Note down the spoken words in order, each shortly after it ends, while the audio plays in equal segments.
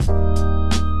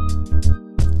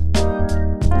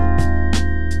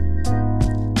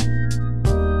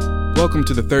Welcome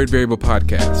to the Third Variable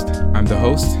Podcast. I'm the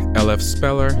host, LF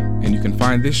Speller, and you can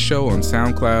find this show on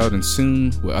SoundCloud and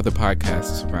soon where other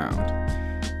podcasts are found.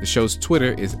 The show's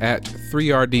Twitter is at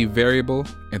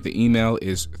 3RDVariable, and the email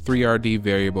is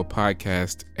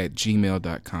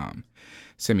 3rdvariablepodcast@gmail.com.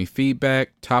 Send me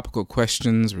feedback, topical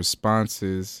questions,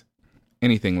 responses,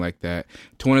 anything like that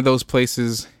to one of those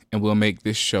places, and we'll make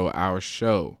this show our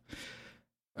show.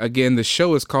 Again, the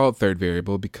show is called Third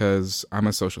Variable because I'm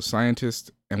a social scientist,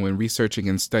 and when researching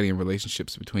and studying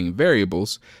relationships between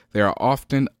variables, there are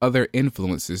often other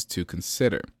influences to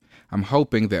consider. I'm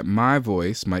hoping that my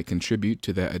voice might contribute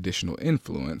to that additional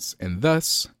influence, and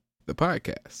thus, the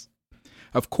podcast.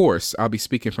 Of course, I'll be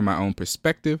speaking from my own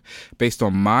perspective, based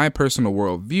on my personal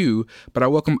worldview, but I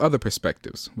welcome other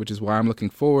perspectives, which is why I'm looking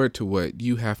forward to what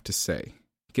you have to say,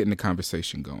 getting the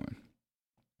conversation going.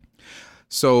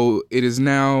 So it is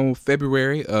now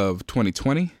February of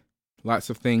 2020. Lots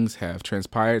of things have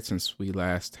transpired since we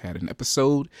last had an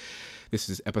episode. This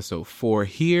is episode 4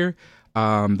 here.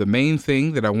 The main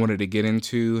thing that I wanted to get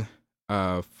into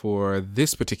for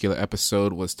this particular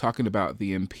episode was talking about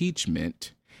the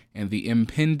impeachment and the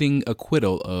impending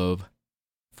acquittal of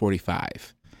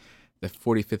 45, the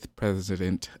 45th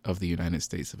president of the United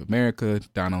States of America,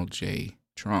 Donald J.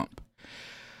 Trump.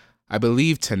 I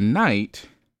believe tonight,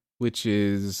 which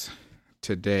is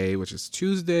Tuesday,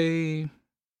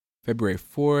 February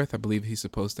 4th, I believe he's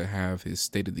supposed to have his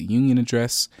State of the Union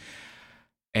address.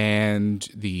 And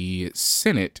the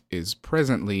Senate is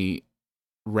presently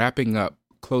wrapping up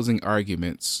closing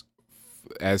arguments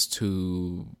as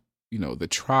to, the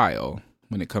trial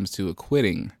when it comes to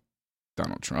acquitting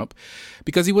Donald Trump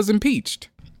because he was impeached.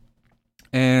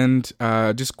 And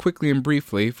just quickly and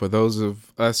briefly, for those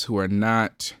of us who are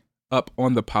not up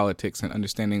on the politics and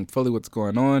understanding fully what's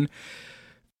going on,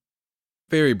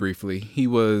 very briefly, he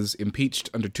was impeached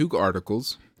under 2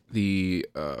 articles. The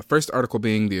first article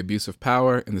being the abuse of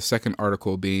power, and the second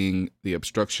article being the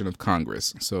obstruction of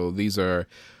Congress. So these are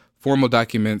formal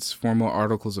documents, formal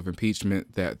articles of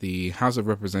impeachment that the House of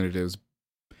Representatives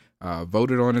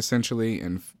voted on essentially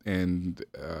and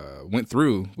went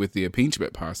through with the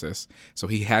impeachment process. So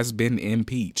he has been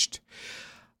impeached.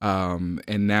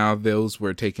 And now those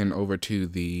were taken over to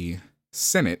the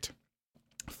Senate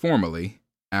formally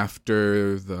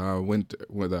after the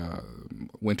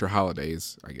winter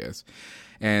holidays, I guess,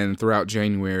 and throughout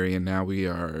January. And now we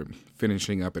are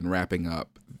finishing up and wrapping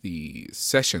up the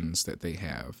sessions that they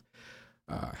have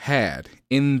had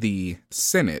in the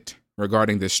Senate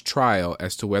regarding this trial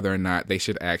as to whether or not they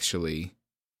should actually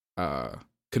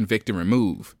convict and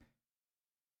remove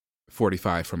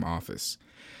 45 from office.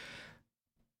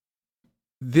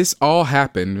 This all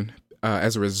happened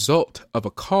as a result of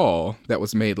a call that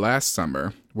was made last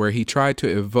summer where he tried to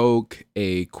evoke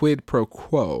a quid pro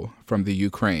quo from the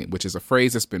Ukraine, which is a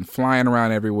phrase that's been flying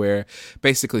around everywhere,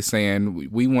 basically saying,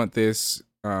 we want this,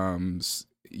 in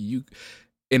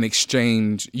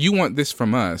exchange, you want this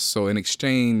from us, so in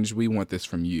exchange, we want this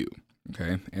from you.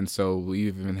 Okay, and so we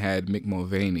even had Mick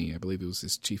Mulvaney, I believe it was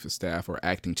his chief of staff or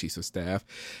acting chief of staff,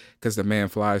 because the man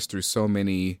flies through so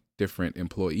many different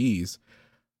employees,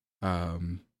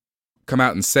 come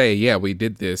out and say, yeah, we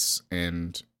did this.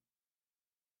 And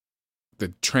the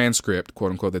transcript, quote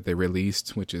unquote, that they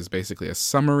released, which is basically a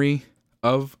summary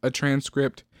of a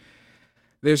transcript,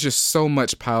 there's just so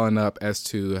much piling up as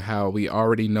to how we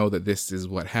already know that this is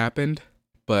what happened,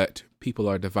 but people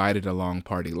are divided along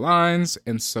party lines,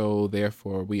 and so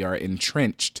therefore we are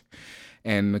entrenched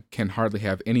and can hardly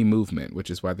have any movement, which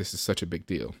is why this is such a big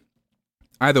deal.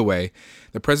 Either way,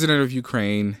 the president of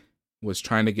Ukraine was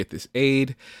trying to get this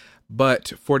aid,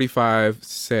 but 45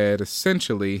 said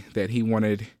essentially that he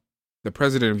wanted the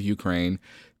president of Ukraine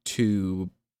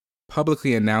to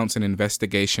publicly announce an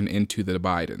investigation into the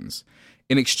Bidens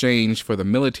in exchange for the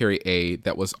military aid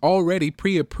that was already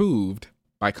pre-approved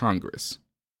by Congress.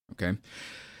 Okay.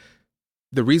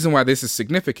 The reason why this is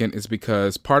significant is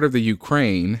because part of the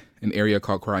Ukraine, an area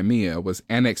called Crimea, was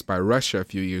annexed by Russia a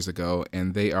few years ago,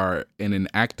 and they are in an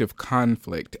active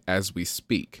conflict as we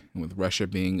speak. With Russia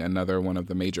being another one of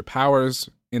the major powers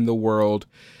in the world,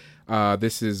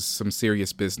 this is some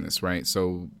serious business, right?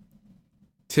 So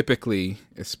typically,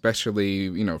 especially,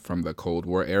 from the Cold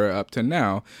War era up to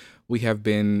now, we have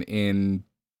been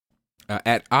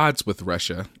at odds with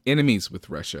Russia, enemies with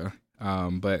Russia,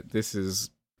 but this is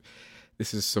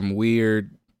some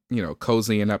weird,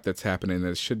 cozying up that's happening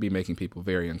that should be making people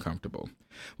very uncomfortable.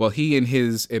 Well, he and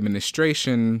his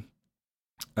administration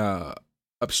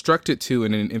obstructed to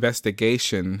an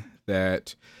investigation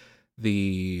that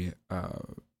the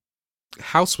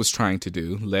House was trying to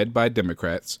do, led by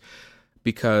Democrats,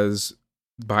 because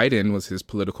Biden was his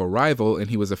political rival, and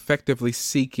he was effectively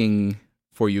seeking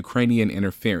for Ukrainian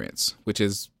interference, which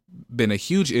has been a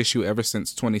huge issue ever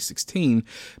since 2016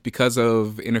 because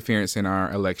of interference in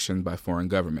our election by foreign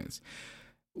governments,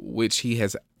 which he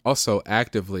has also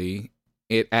actively,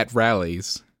 at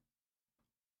rallies,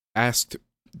 asked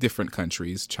different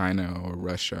countries, China or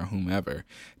Russia or whomever,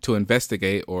 to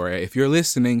investigate, or if you're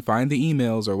listening, find the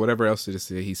emails or whatever else it is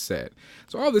that he said.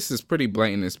 So all this is pretty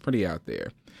blatant, it's pretty out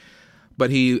there. But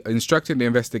he instructed the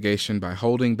investigation by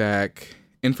holding back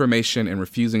information and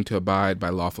refusing to abide by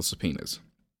lawful subpoenas.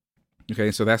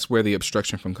 Okay, so that's where the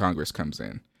obstruction from Congress comes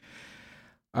in.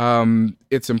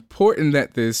 It's important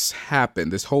that this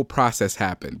happened, this whole process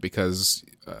happened, because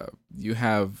you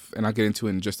have, and I'll get into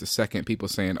it in just a second, people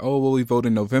saying, oh, well, we vote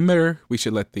in November. We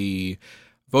should let the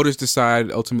voters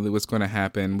decide ultimately what's going to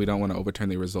happen. We don't want to overturn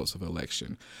the results of an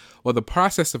election. Well, the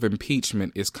process of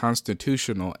impeachment is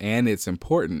constitutional, and it's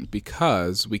important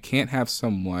because we can't have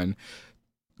someone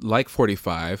like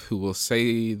 45 who will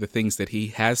say the things that he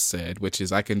has said, which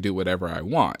is, I can do whatever I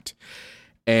want,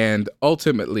 and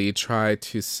ultimately try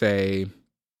to say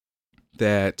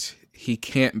that he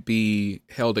can't be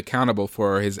held accountable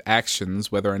for his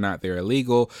actions, whether or not they're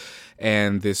illegal,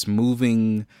 and this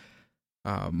moving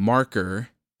marker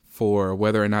for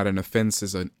whether or not an offense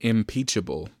is an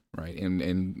impeachable, right?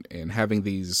 And having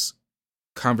these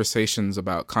conversations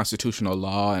about constitutional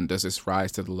law and does this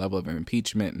rise to the level of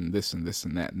impeachment and this and this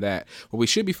and that and that. Well, we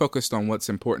should be focused on what's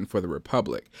important for the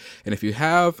republic. And if you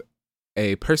have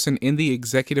a person in the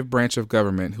executive branch of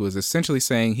government who is essentially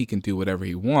saying he can do whatever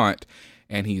he wants,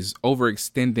 and he's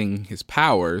overextending his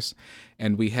powers,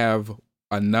 and we have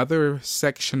another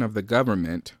section of the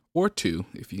government, or two,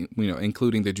 if you know,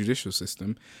 including the judicial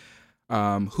system,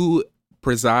 who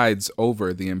presides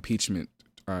over the impeachment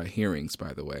hearings,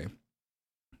 by the way.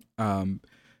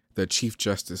 The Chief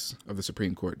Justice of the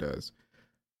Supreme Court does.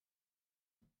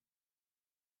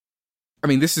 I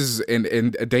mean, this is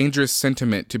a dangerous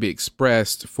sentiment to be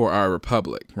expressed for our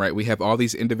republic, right? We have all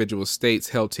these individual states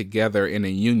held together in a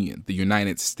union, the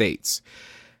United States.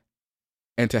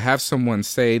 And to have someone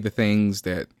say the things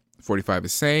that 45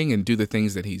 is saying and do the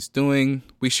things that he's doing,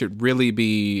 we should really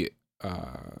be,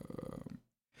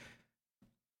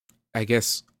 I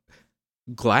guess,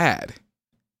 glad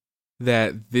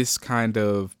that this kind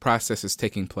of process is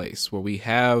taking place, where we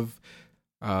have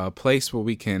a place where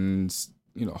we can,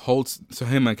 hold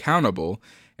him accountable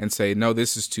and say, no,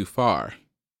 this is too far.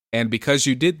 And because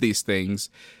you did these things,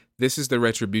 this is the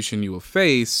retribution you will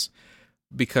face,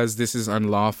 because this is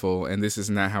unlawful and this is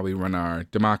not how we run our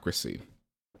democracy.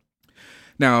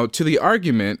 Now, to the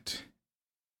argument,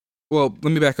 well,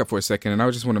 let me back up for a second, and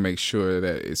I just want to make sure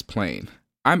that it's plain.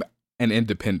 I'm an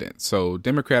independent, so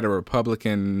Democrat or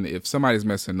Republican, if somebody's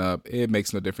messing up, it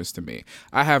makes no difference to me.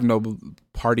 I have no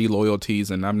party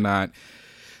loyalties, and I'm not,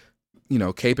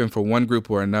 caping for one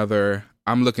group or another.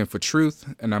 I'm looking for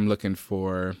truth, and I'm looking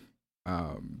for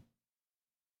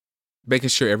making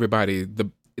sure everybody,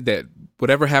 that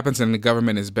whatever happens in the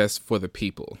government is best for the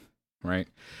people, right?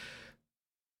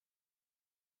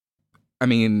 I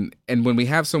mean, and when we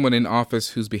have someone in office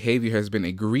whose behavior has been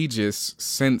egregious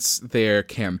since their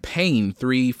campaign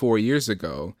 3-4 years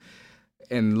ago,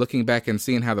 and looking back and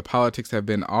seeing how the politics have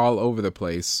been all over the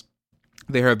place,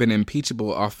 there have been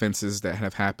impeachable offenses that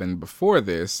have happened before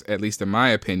this, at least in my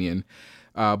opinion,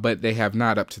 but they have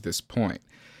not up to this point.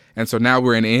 And so now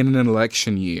we're in an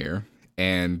election year,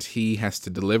 and he has to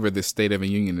deliver this State of the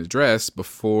Union address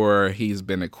before he's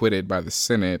been acquitted by the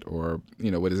Senate, or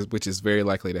which is very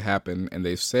likely to happen, and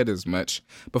they've said as much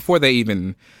before they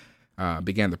even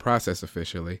began the process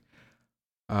officially.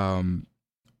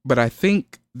 But I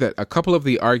think that a couple of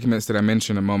the arguments that I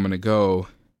mentioned a moment ago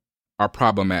are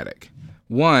problematic.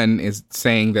 One is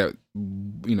saying that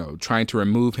trying to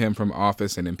remove him from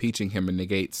office and impeaching him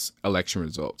negates election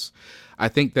results. I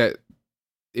think that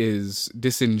is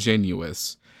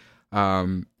disingenuous,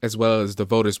 as well as the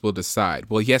voters will decide.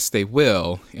 Well, yes, they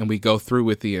will, and we go through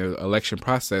with the election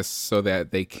process so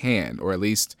that they can, or at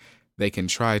least they can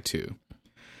try to.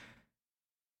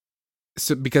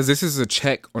 So, because this is a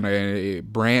check on a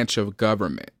branch of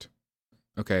government,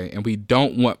 okay, and we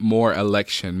don't want more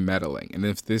election meddling. And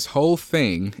if this whole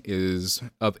thing is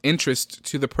of interest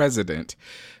to the president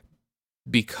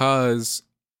because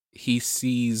he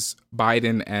sees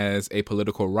Biden as a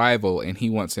political rival and he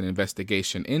wants an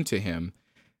investigation into him,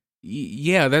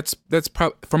 yeah, that's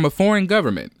from a foreign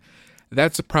government.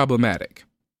 That's problematic,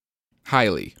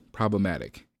 highly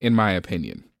problematic, in my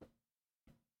opinion.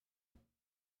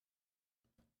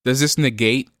 Does this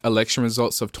negate election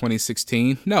results of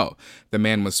 2016? No. The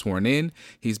man was sworn in,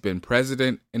 he's been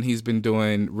president, and he's been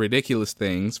doing ridiculous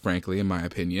things, frankly, in my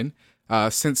opinion,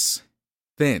 since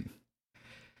then.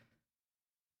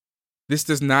 This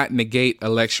does not negate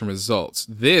election results.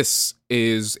 This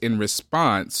is in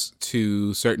response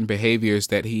to certain behaviors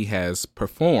that he has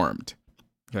performed.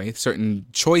 Okay, certain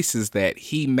choices that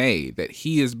he made that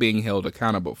he is being held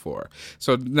accountable for.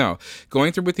 So no,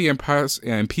 going through with the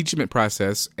impeachment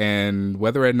process and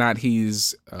whether or not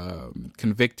he's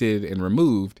convicted and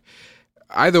removed,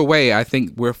 either way, I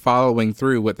think we're following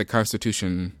through what the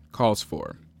Constitution calls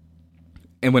for.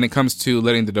 And when it comes to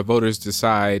letting the voters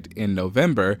decide in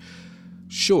November,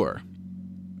 sure,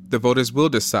 the voters will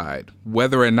decide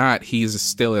whether or not he's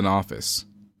still in office.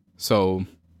 So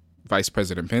Vice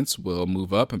President Pence will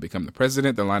move up and become the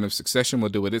president. The line of succession will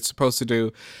do what it's supposed to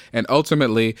do. And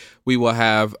ultimately, we will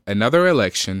have another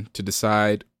election to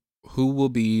decide who will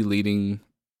be leading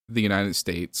the United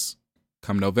States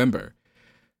come November.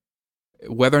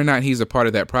 Whether or not he's a part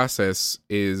of that process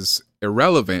is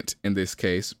irrelevant in this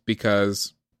case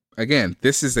because, again,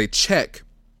 this is a check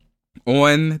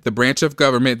on the branch of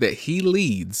government that he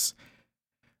leads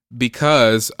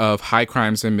because of high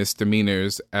crimes and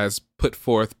misdemeanors as put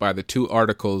forth by the 2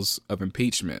 articles of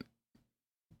impeachment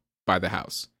by the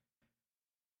House.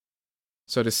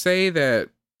 So to say that,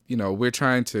 we're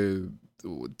trying to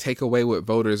take away what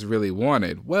voters really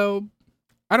wanted, well,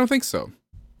 I don't think so.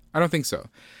 And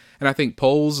I think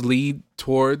polls lead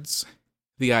towards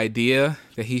the idea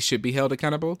that he should be held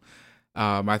accountable.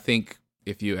 I think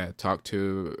if you talk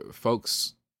to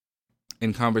folks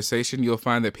in conversation, you'll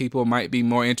find that people might be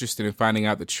more interested in finding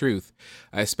out the truth,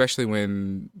 especially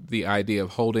when the idea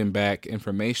of holding back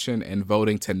information and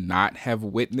voting to not have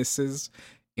witnesses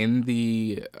in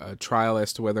the trial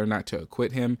as to whether or not to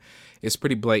acquit him is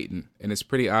pretty blatant. And it's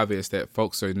pretty obvious that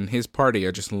folks in his party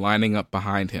are just lining up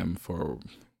behind him for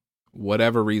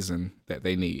whatever reason that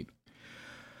they need.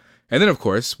 And then, of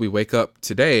course, we wake up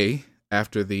today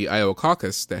after the Iowa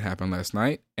caucus that happened last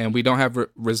night, and we don't have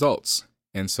results.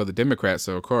 And so the Democrats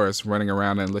are, of course, running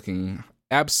around and looking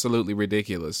absolutely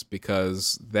ridiculous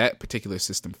because that particular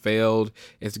system failed.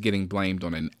 It's getting blamed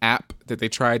on an app that they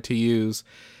tried to use.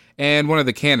 And one of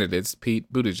the candidates,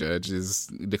 Pete Buttigieg, is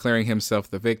declaring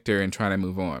himself the victor and trying to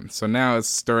move on. So now it's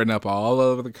stirring up all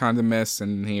over the kind of mess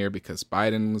in here because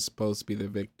Biden was supposed to be the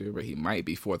victor, but he might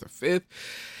be 4th or 5th.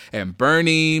 And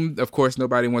Bernie, of course,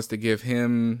 nobody wants to give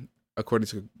him, according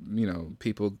to,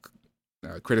 people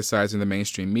criticizing the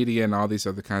mainstream media and all these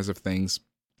other kinds of things.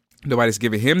 Nobody's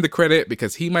giving him the credit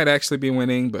because he might actually be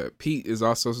winning, but Pete is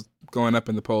also going up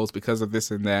in the polls because of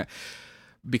this and that,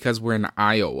 because we're in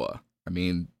Iowa. I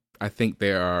mean, I think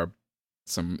there are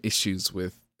some issues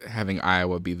with having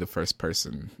Iowa be the first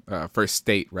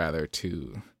state rather,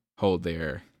 to hold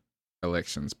their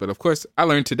elections. But of course, I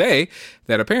learned today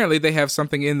that apparently they have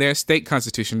something in their state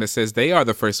constitution that says they are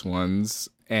the first ones,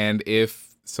 and if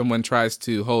someone tries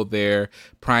to hold their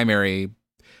primary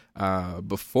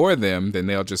before them, then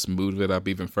they'll just move it up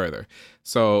even further.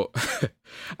 So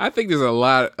I think there's a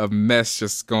lot of mess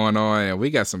just going on, and we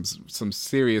got some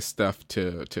serious stuff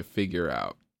to figure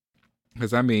out.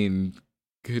 Because, I mean,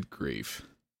 good grief.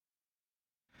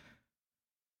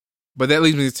 But that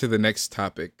leads me to the next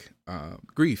topic,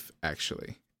 grief,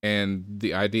 actually. And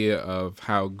the idea of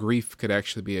how grief could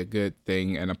actually be a good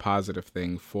thing and a positive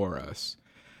thing for us.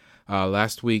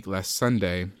 Last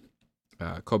Sunday,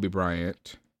 Kobe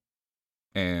Bryant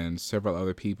and several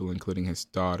other people, including his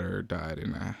daughter, died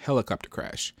in a helicopter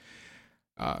crash.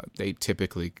 They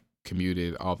typically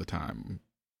commuted all the time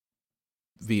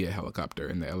via helicopter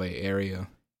in the LA area.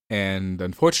 And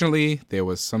unfortunately, there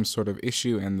was some sort of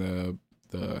issue and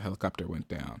the helicopter went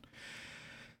down.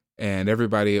 And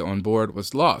everybody on board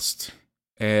was lost.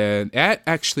 And that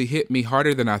actually hit me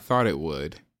harder than I thought it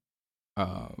would.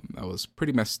 I was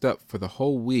pretty messed up for the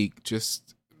whole week.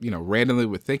 Just, randomly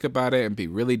would think about it and be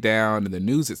really down. And the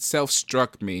news itself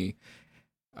struck me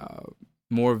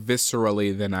more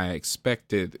viscerally than I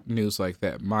expected news like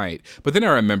that might. But then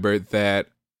I remembered that,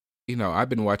 I've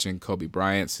been watching Kobe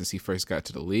Bryant since he first got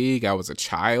to the league. I was a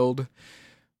child,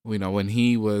 when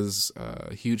he was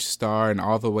a huge star, and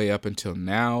all the way up until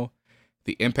now,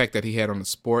 the impact that he had on the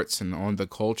sports and on the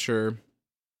culture,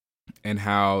 and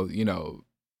how,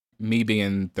 me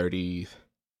being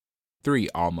 33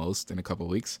 almost in a couple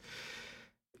of weeks,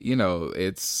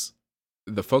 it's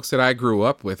the folks that I grew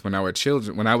up with when I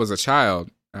was a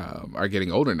child, are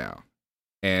getting older now.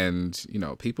 And,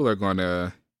 people are going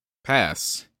to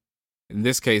pass. In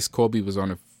this case, Kobe was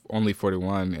only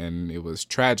 41 and it was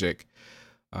tragic.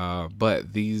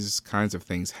 But these kinds of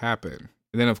things happen.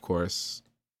 And then, of course,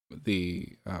 the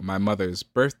my mother's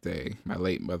birthday, my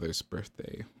late mother's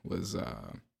birthday, was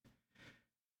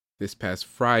this past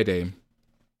Friday,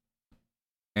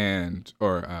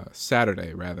 or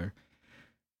Saturday rather.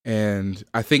 And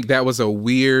I think that was a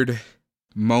weird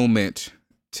moment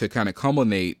to kind of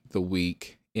culminate the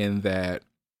week, in that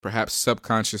perhaps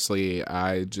subconsciously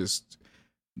I just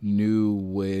knew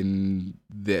when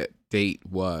that date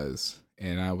was.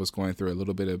 And I was going through a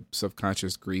little bit of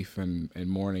subconscious grief and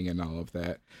mourning and all of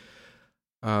that.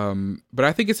 But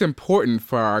I think it's important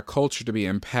for our culture to be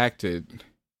impacted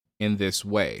in this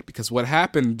way, because what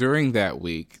happened during that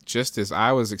week, just as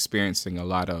I was experiencing a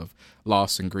lot of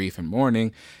loss and grief and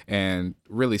mourning, and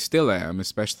really still am,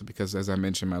 especially because, as I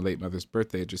mentioned, my late mother's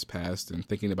birthday just passed, and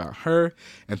thinking about her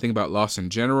and thinking about loss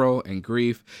in general and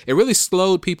grief, it really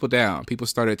slowed people down. People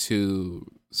started to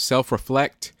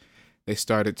self-reflect. They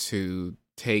started to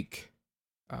take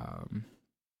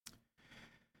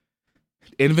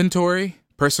inventory,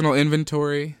 personal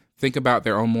inventory, think about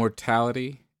their own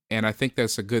mortality. And I think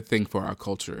that's a good thing for our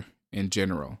culture in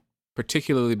general,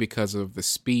 particularly because of the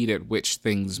speed at which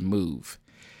things move.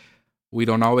 We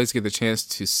don't always get the chance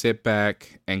to sit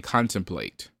back and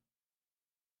contemplate.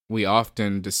 We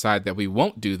often decide that we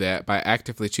won't do that by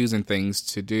actively choosing things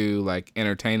to do, like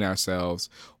entertain ourselves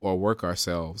or work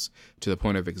ourselves to the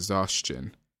point of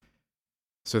exhaustion,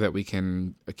 so that we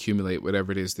can accumulate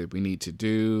whatever it is that we need to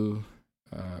do,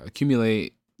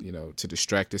 to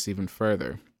distract us even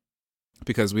further,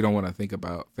 because we don't want to think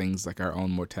about things like our own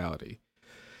mortality.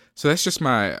 So that's just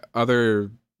my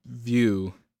other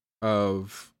view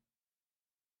of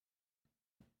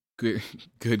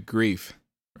good grief,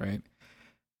 right?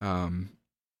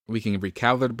 We can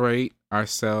recalibrate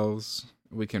ourselves.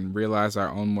 We can realize our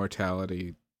own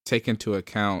mortality, take into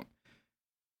account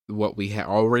what we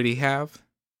already have,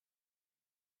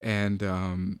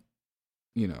 and,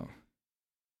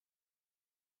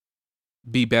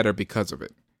 be better because of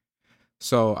it.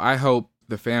 So I hope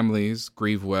the families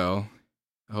grieve well.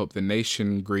 I hope the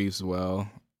nation grieves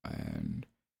well. And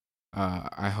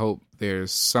I hope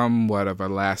there's somewhat of a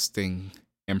lasting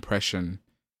impression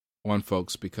on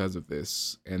folks because of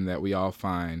this, and that we all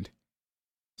find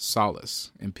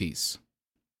solace and peace.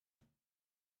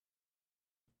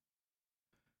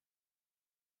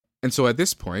 And so at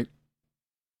this point,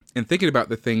 in thinking about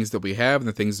the things that we have and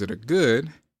the things that are good,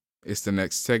 it's the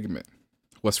next segment.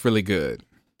 What's really good?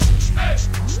 Hey.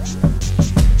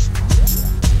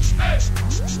 Hey.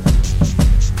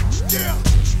 Yeah.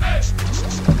 Hey.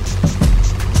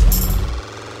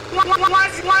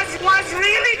 What's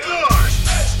really good?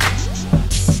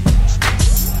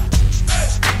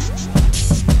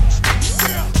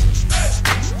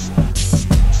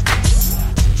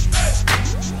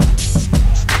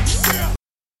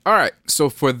 All right, so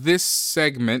for this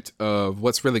segment of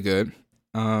What's Really Good,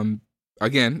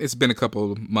 again, it's been a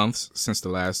couple of months since the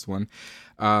last one,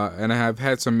 and I have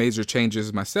had some major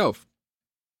changes myself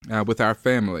with our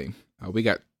family. We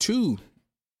got 2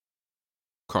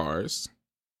 cars,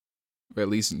 or at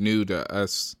least new to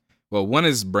us. Well, one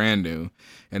is brand new,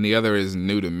 and the other is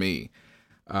new to me.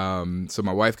 So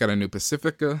my wife got a new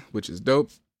Pacifica, which is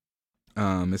dope.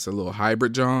 It's a little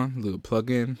hybrid, John, a little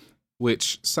plug-in,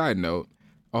 which, side note,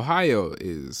 Ohio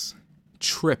is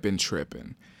tripping,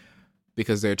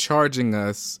 because they're charging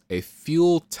us a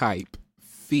fuel type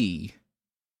fee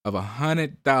of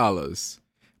 $100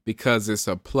 because it's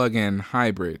a plug-in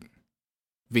hybrid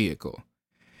vehicle.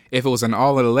 If it was an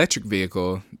all-electric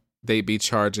vehicle, they'd be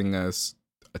charging us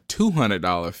a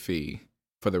 $200 fee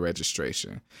for the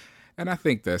registration. And I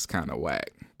think that's kind of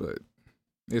whack, but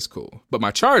it's cool. But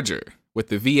my Charger with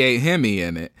the V8 Hemi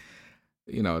in it,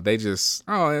 they just,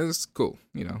 it's cool.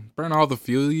 Burn all the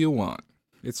fuel you want.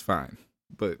 It's fine.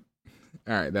 But,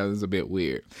 all right, that was a bit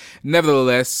weird.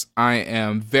 Nevertheless, I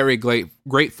am very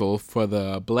grateful for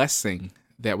the blessing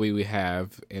that we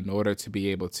have in order to be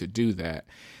able to do that.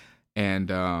 And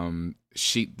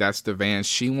that's the van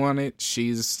she wanted.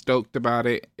 She's stoked about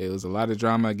it. It was a lot of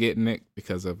drama getting it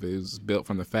because it was built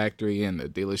from the factory, and the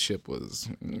dealership was,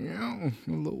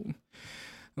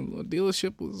 the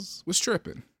dealership was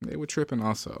tripping. They were tripping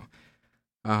also.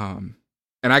 And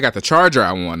I got the Charger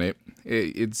I wanted.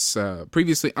 It's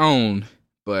previously owned,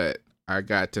 but I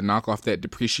got to knock off that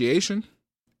depreciation,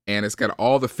 and it's got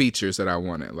all the features that I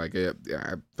wanted. Like,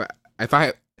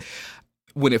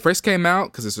 when it first came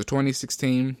out, because it's a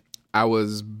 2016, I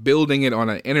was building it on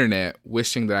the internet,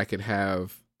 wishing that I could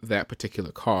have that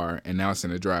particular car, and now it's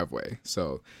in the driveway.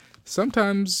 So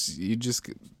sometimes you just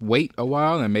wait a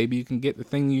while, and maybe you can get the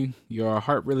thing your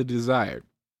heart really desired.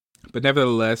 But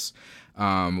nevertheless,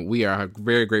 we are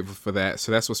very grateful for that.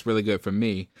 So that's what's really good for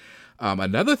me.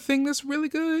 Another thing that's really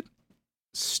good,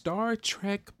 Star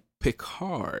Trek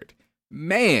Picard.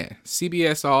 Man,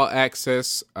 CBS All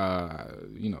Access,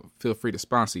 feel free to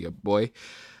sponsor your boy.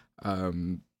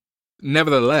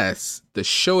 Nevertheless, the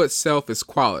show itself is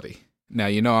quality. Now,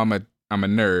 I'm a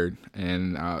nerd,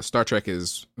 and Star Trek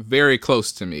is very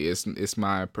close to me. It's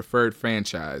my preferred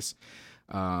franchise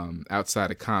outside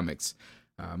of comics,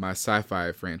 my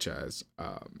sci-fi franchise.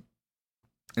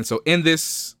 And so in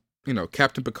this,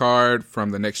 Captain Picard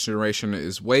from The Next Generation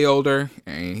is way older,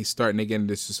 and he's starting to get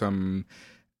into some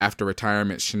after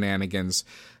retirement shenanigans.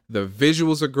 The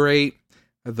visuals are great.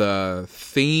 The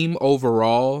theme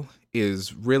overall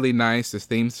is really nice. The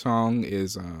theme song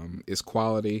is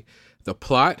quality. The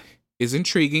plot is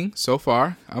intriguing so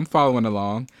far. I'm following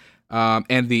along.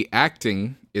 And the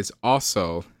acting is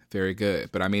also very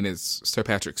good. But I mean, it's Sir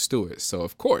Patrick Stewart, so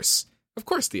of course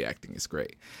the acting is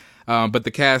great. But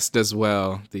the cast does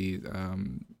well. The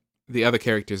other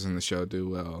characters in the show do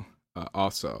well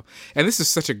also. And this is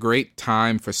such a great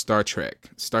time for Star Trek.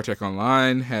 Star Trek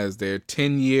Online has their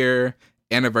 10-year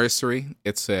anniversary.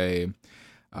 It's a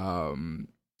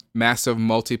massive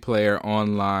multiplayer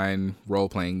online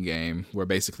role-playing game where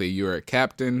basically you're a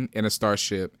captain in a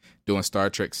starship doing Star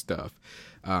Trek stuff.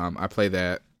 I play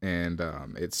that, and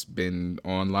it's been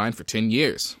online for 10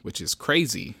 years, which is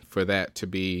crazy for that to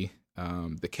be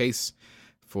the case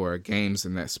for games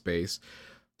in that space.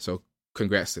 So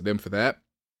congrats to them for that.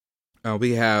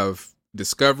 We have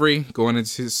Discovery going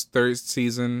into its third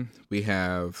season. We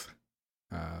have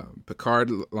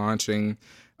Picard launching.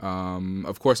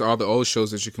 Of course, all the old shows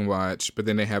that you can watch, but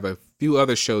then they have a few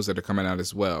other shows that are coming out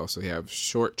as well. So you have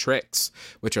short treks,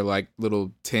 which are like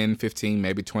little 10, 15,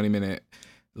 maybe 20-minute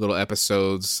little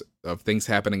episodes of things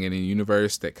happening in the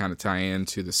universe that kind of tie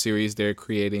into the series they're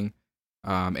creating.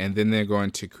 And then they're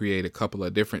going to create a couple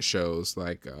of different shows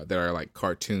like that are like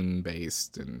cartoon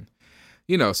based, and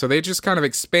so they're just kind of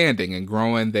expanding and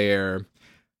growing their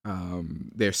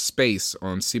space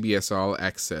on CBS All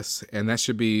Access, and that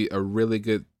should be a really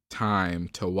good time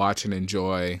to watch and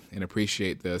enjoy and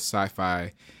appreciate the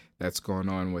sci-fi that's going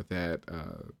on with that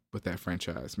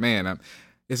franchise. Man,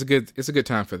 it's a good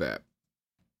time for that.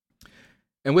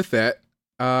 And with that,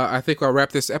 I think I'll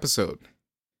wrap this episode.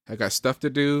 I got stuff to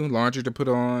do, laundry to put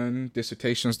on,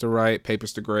 dissertations to write,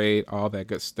 papers to grade, all that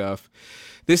good stuff.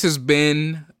 This has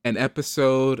been an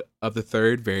episode of the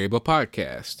Third Variable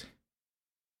Podcast.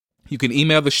 You can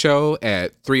email the show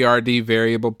at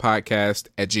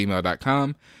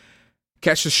 3rdvariablepodcast@gmail.com.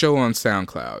 Catch the show on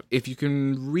SoundCloud. If you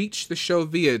can reach the show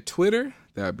via Twitter,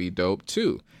 that'd be dope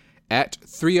too, at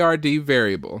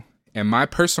 3rdvariable. And my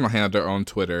personal handle on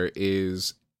Twitter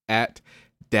is at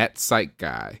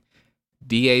datpsychguy.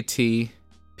 DATPSYCHGUY.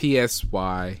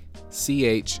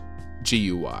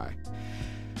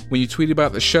 When you tweet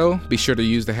about the show, be sure to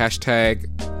use the hashtag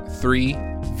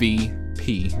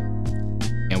 3VP.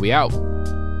 And we out.